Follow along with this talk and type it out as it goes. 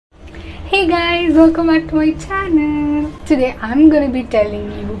Hey guys, welcome back to my channel. Today I'm gonna be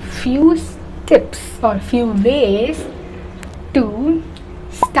telling you few tips or few ways to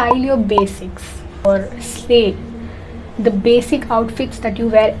style your basics or slay the basic outfits that you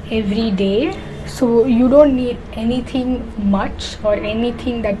wear every day. So you don't need anything much or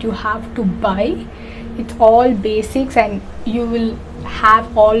anything that you have to buy. It's all basics and you will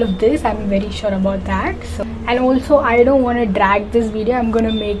have all of this. I'm very sure about that. And also I don't want to drag this video. I'm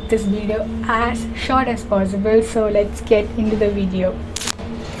gonna make this video as short as possible. So let's get into the video.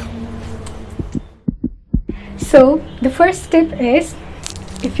 So the first tip is,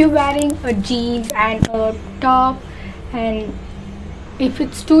 if you're wearing a jeans and a top and if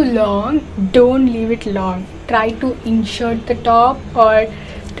it's too long, don't leave it long. Try to insert the top or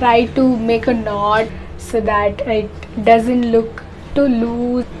try to make a knot so that it doesn't look too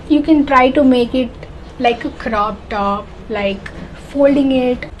loose. You can try to make it like a crop top, like folding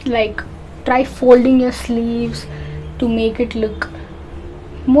it, like try folding your sleeves to make it look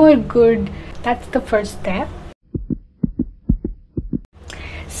more good. That's the first step.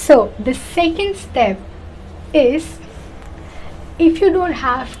 So the second step is, if you don't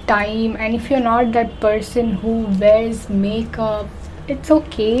have time and if you're not that person who wears makeup, it's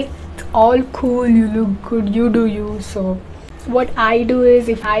okay, it's all cool, you look good, you do you. So what I do is,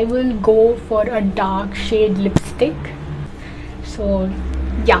 if I will go for a dark shade lipstick. So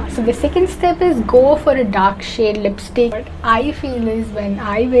yeah, so the second step is go for a dark shade lipstick. What I feel is, when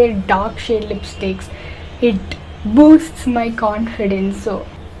I wear dark shade lipsticks, it boosts my confidence. So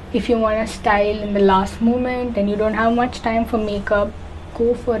if you want to style in the last moment and you don't have much time for makeup,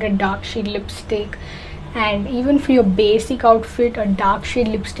 go for a dark shade lipstick. And even for your basic outfit, a dark shade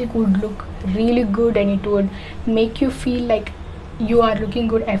lipstick would look really good and it would make you feel like you are looking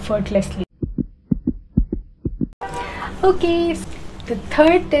good effortlessly. Okay, the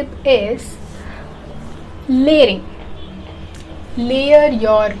third tip is layering. Layer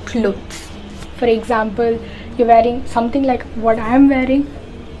your clothes. For example, you're wearing something like what I am wearing,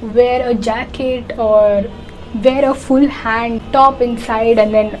 wear a jacket or wear a full hand top inside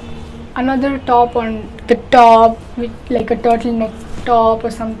and then another top on the top with like a turtleneck top or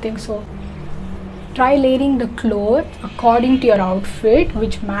something. So try layering the clothes according to your outfit,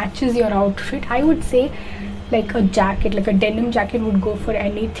 which matches your outfit. I would say like a jacket, like a denim jacket would go for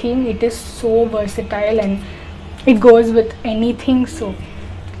anything. It is so versatile and it goes with anything. So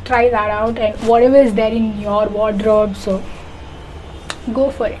try that out, and whatever is there in your wardrobe, so go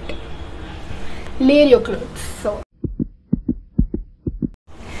for it. Layer your clothes. So,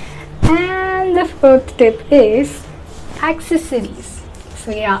 and the fourth tip is accessories.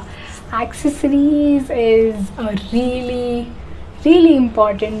 So yeah, accessories is a really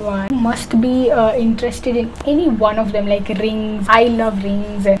important one. You must be interested in any one of them, like rings. I love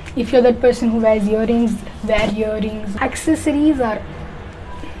rings, and if you're that person who wears earrings, wear earrings. Accessories are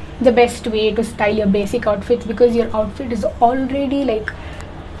the best way to style your basic outfits, because your outfit is already like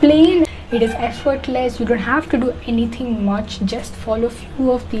plain, it is effortless, you don't have to do anything much. Just follow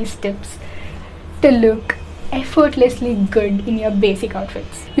few of these tips to look effortlessly good in your basic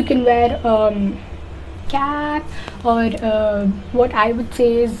outfits. You can wear cap or what I would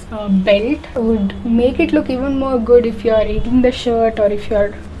say is a belt. Would make it look even more good if you're rigging the shirt or if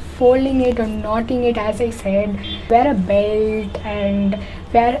you're folding it or knotting it. As I said, wear a belt and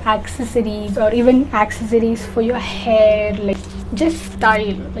wear accessories, or even accessories for your hair. Like, just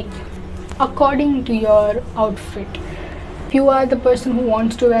style like according to your outfit. If you are the person who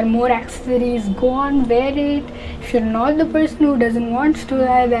wants to wear more accessories, go on, wear it. If you're not the person who doesn't want to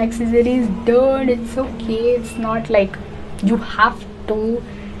wear the accessories, don't. It's okay. It's not like you have to.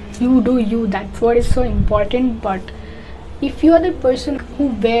 You do you. That's what is so important. But if you are the person who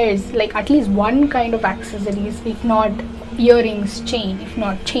wears like at least one kind of accessories, if not earrings, chain, if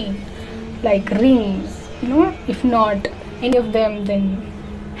not chain, like rings, if not any of them, then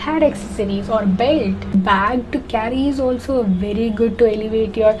head accessories or belt. Bag to carry is also very good to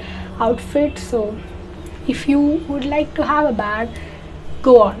elevate your outfit. So if you would like to have a bag,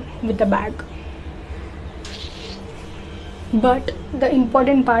 go on with a bag. But the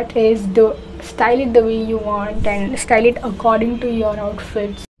important part is to style it the way you want and style it according to your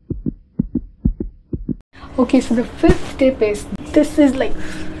outfits. Okay, so the fifth tip is, this is like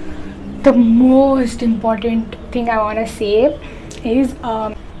the most important thing I want to say is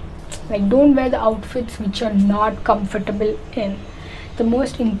like, don't wear the outfits which you're not comfortable in. The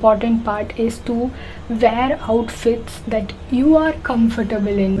most important part is to wear outfits that you are comfortable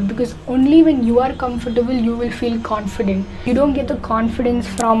in, because only when you are comfortable you will feel confident. You don't get the confidence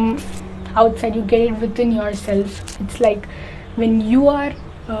from outside, you get it within yourself. It's like when you are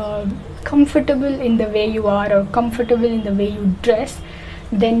comfortable in the way you are or comfortable in the way you dress,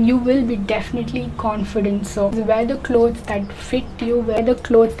 then you will be definitely confident. So wear the clothes that fit you, wear the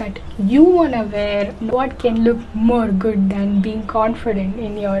clothes that you want to wear. What can look more good than being confident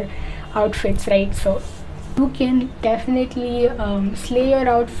in your outfits, right? So you can definitely slay your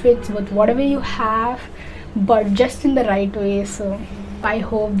outfits with whatever you have, but just in the right way. So I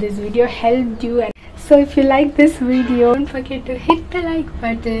hope this video helped you, and so if you like this video, don't forget to hit the like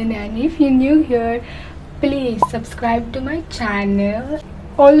button, and if you're new here, please subscribe to my channel.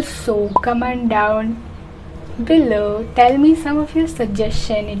 Also comment down below, tell me some of your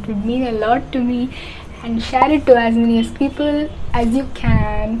suggestion, it would mean a lot to me, and share it to as many as people as you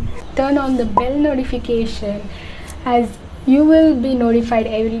can. Turn on the bell notification as you will be notified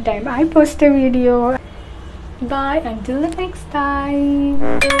every time I post a video. Bye until the next time.